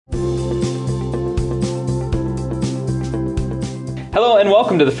Hello and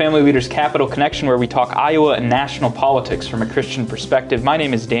welcome to the Family Leaders Capital Connection, where we talk Iowa and national politics from a Christian perspective. My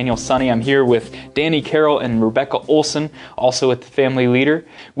name is Daniel Sunny. I'm here with Danny Carroll and Rebecca Olson, also with the Family Leader.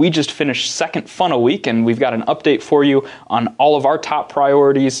 We just finished second funnel week, and we've got an update for you on all of our top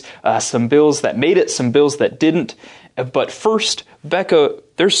priorities, some bills that made it, some bills that didn't. But first, Becca,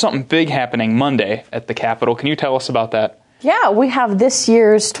 there's something big happening Monday at the Capitol. Can you tell us about that? Yeah, we have this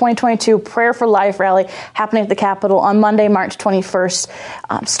year's 2022 Prayer for Life rally happening at the Capitol on Monday, March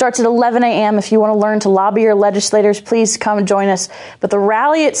 21st. Starts at 11 a.m. If you want to learn to lobby your legislators, please come join us. But the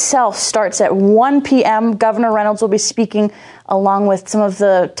rally itself starts at 1 p.m. Governor Reynolds will be speaking along with some of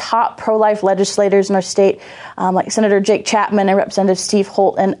the top pro-life legislators in our state, like Senator Jake Chapman and Representative Steve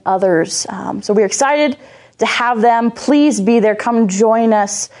Holt and others. So we're excited to have them. Please be there. Come join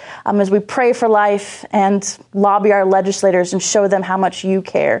us as we pray for life and lobby our legislators and show them how much you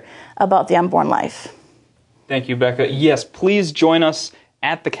care about the unborn life. Thank you, Becca. Yes, please join us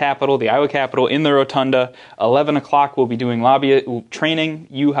at the Capitol, the Iowa Capitol, in the Rotunda. 11 o'clock, we'll be doing training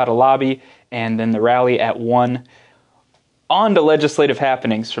you how to lobby, and then the rally at 1. On to legislative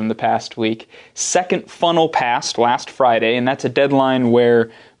happenings from the past week. Second funnel passed last Friday, and that's a deadline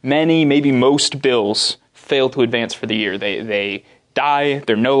where many, maybe most bills fail to advance for the year. They die.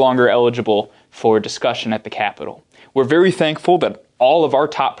 They're no longer eligible for discussion at the Capitol. We're very thankful that all of our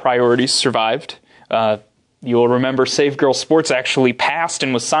top priorities survived. You'll remember Save Girls Sports actually passed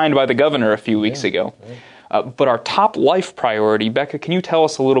and was signed by the governor a few weeks ago. Right. But our top life priority, Becca, can you tell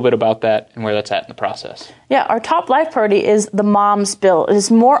us a little bit about that and where that's at in the process? Yeah, our top life priority is the Mom's Bill. It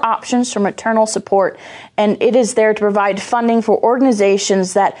is more options for maternal support, and it is there to provide funding for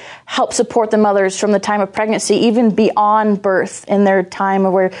organizations that help support the mothers from the time of pregnancy, even beyond birth, in their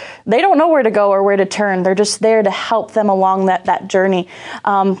time where they don't know where to go or where to turn. They're just there to help them along that journey.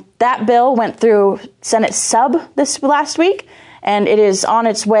 That bill went through Senate Sub this last week, and it is on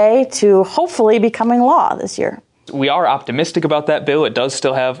its way to hopefully becoming law this year. We are optimistic about that bill. It does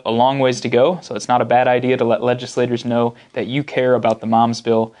still have a long ways to go, so it's not a bad idea to let legislators know that you care about the Mom's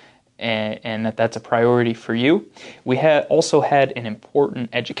Bill and that that's a priority for you. We also had an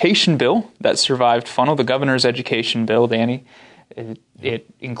important education bill that survived funnel, the governor's education bill, Danny. It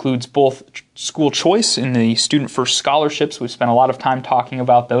includes both school choice and the Student First scholarships. We've spent a lot of time talking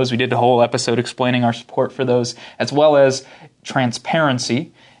about those. We did a whole episode explaining our support for those, as well as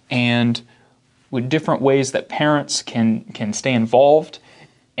transparency and with different ways that parents can stay involved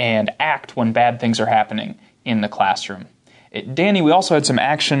and act when bad things are happening in the classroom. Danny, we also had some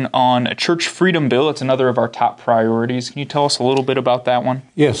action on a church freedom bill. It's another of our top priorities. Can you tell us a little bit about that one?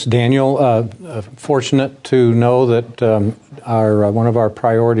 Yes, Daniel. Fortunate to know that one of our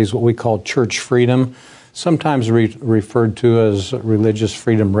priorities, what we call church freedom, sometimes referred to as Religious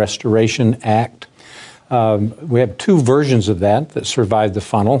Freedom Restoration Act. We have two versions of that survived the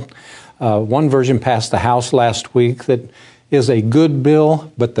funnel. One version passed the House last week that is a good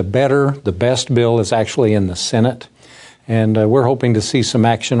bill, but the best bill is actually in the Senate. And we're hoping to see some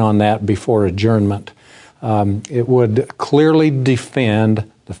action on that before adjournment. It would clearly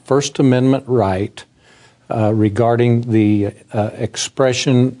defend the First Amendment right regarding the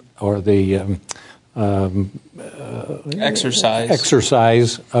expression or the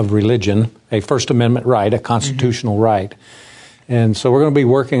exercise of religion, a First Amendment right, a constitutional right. And so we're going to be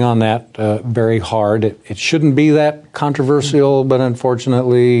working on that very hard. It shouldn't be that controversial, but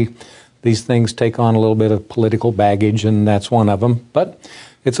unfortunately these things take on a little bit of political baggage, and that's one of them. But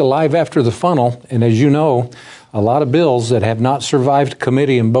it's alive after the funnel, and as you know, a lot of bills that have not survived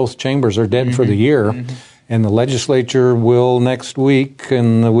committee in both chambers are dead for the year, and the legislature will next week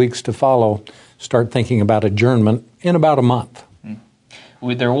and the weeks to follow start thinking about adjournment in about a month.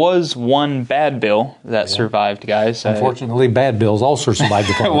 There was one bad bill that survived, guys. Unfortunately, bad bills also survived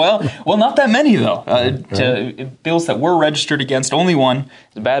the funnel. well, not that many, though. Bills that were registered against, only one.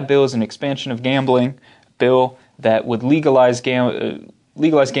 The bad bill is an expansion of gambling bill that would legalize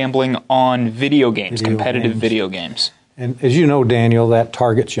gambling on video games, competitive video games. And as you know, Daniel, that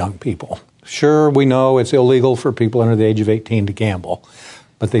targets young people. Sure, we know it's illegal for people under the age of 18 to gamble,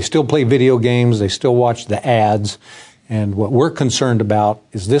 but they still play video games, they still watch the ads. And what we're concerned about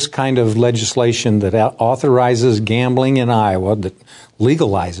is this kind of legislation that authorizes gambling in Iowa, that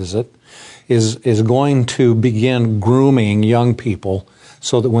legalizes it, is going to begin grooming young people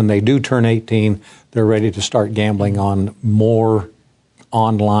so that when they do turn 18, they're ready to start gambling on more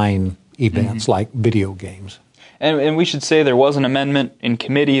online events like video games. And we should say there was an amendment in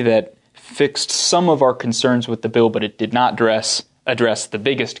committee that fixed some of our concerns with the bill, but it did not address the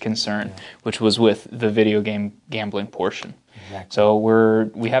biggest concern, which was with the video game gambling portion. So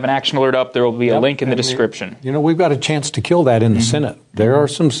we have an action alert up. There will be a link in the description. We've got a chance to kill that in the Senate. There are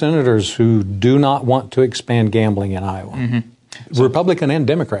some senators who do not want to expand gambling in Iowa. Republican and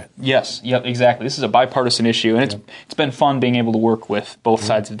Democrat. Yes, yep, exactly. This is a bipartisan issue, and it's been fun being able to work with both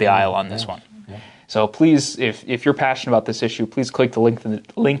sides of the aisle on this one. So please, if you're passionate about this issue, please click the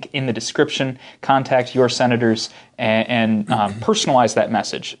link in the description, contact your senators, and personalize that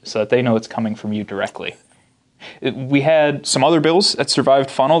message so that they know it's coming from you directly. We had some other bills that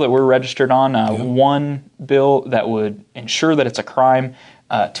survived funnel that we're registered on. One bill that would ensure that it's a crime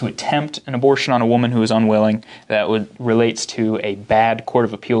to attempt an abortion on a woman who is unwilling. That relates to a bad Court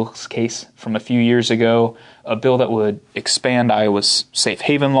of Appeals case from a few years ago. A bill that would expand Iowa's safe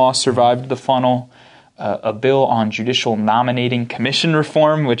haven law survived the funnel. A bill on judicial nominating commission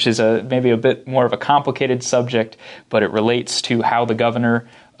reform, which is maybe a bit more of a complicated subject, but it relates to how the governor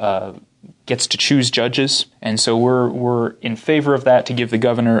gets to choose judges. And so we're in favor of that, to give the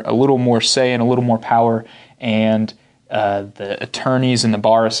governor a little more say and a little more power, and the attorneys and the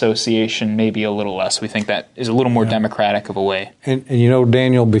Bar Association maybe a little less. We think that is a little more democratic of a way. And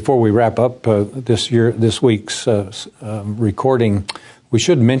Daniel, before we wrap up this week's recording, we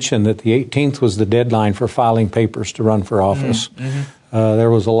should mention that the 18th was the deadline for filing papers to run for office. There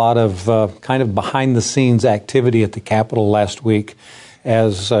was a lot of kind of behind-the-scenes activity at the Capitol last week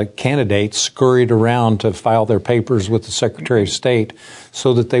as candidates scurried around to file their papers with the Secretary of State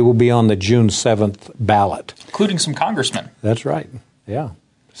so that they will be on the June 7th ballot. Including some congressmen. That's right, yeah.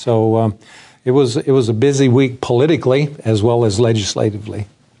 So it was a busy week politically as well as legislatively.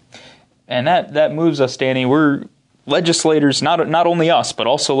 And that moves us, Danny. We're legislators, not only us, but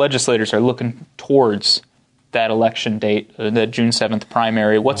also legislators are looking towards that election date, the June 7th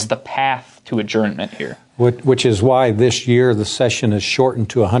primary. What's the path to adjournment here? Which is why this year the session is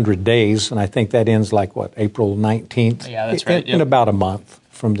shortened to 100 days, and I think that ends April 19th? Yeah, that's right. In about a month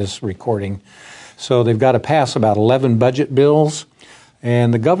from this recording. So they've got to pass about 11 budget bills,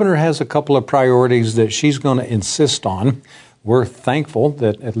 and the governor has a couple of priorities that she's going to insist on. We're thankful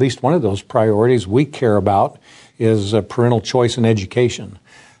that at least one of those priorities we care about is parental choice in education.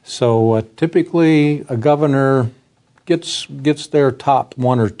 So typically a governor gets their top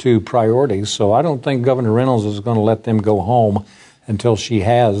one or two priorities. So I don't think Governor Reynolds is going to let them go home until she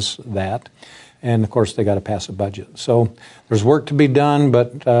has that. And, of course, they got to pass a budget. So there's work to be done,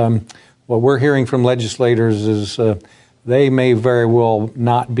 but what we're hearing from legislators is they may very well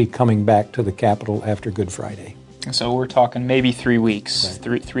not be coming back to the Capitol after Good Friday. So we're talking maybe 3 weeks,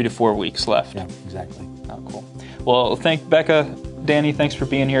 right. 3 to 4 weeks left. Yeah, exactly. Oh, cool. Well, thank Becca, Danny, thanks for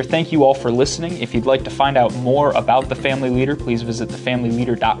being here. Thank you all for listening. If you'd like to find out more about The Family Leader, please visit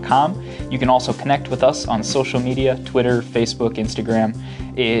thefamilyleader.com. You can also connect with us on social media, Twitter, Facebook, Instagram.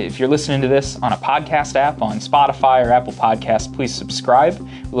 If you're listening to this on a podcast app, on Spotify or Apple Podcasts, please subscribe.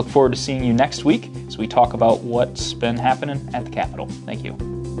 We look forward to seeing you next week as we talk about what's been happening at the Capitol. Thank you.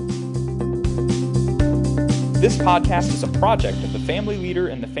 This podcast is a project of the Family Leader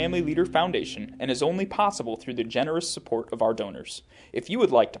and the Family Leader Foundation and is only possible through the generous support of our donors. If you would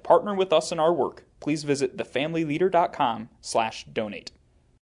like to partner with us in our work, please visit thefamilyleader.com/donate.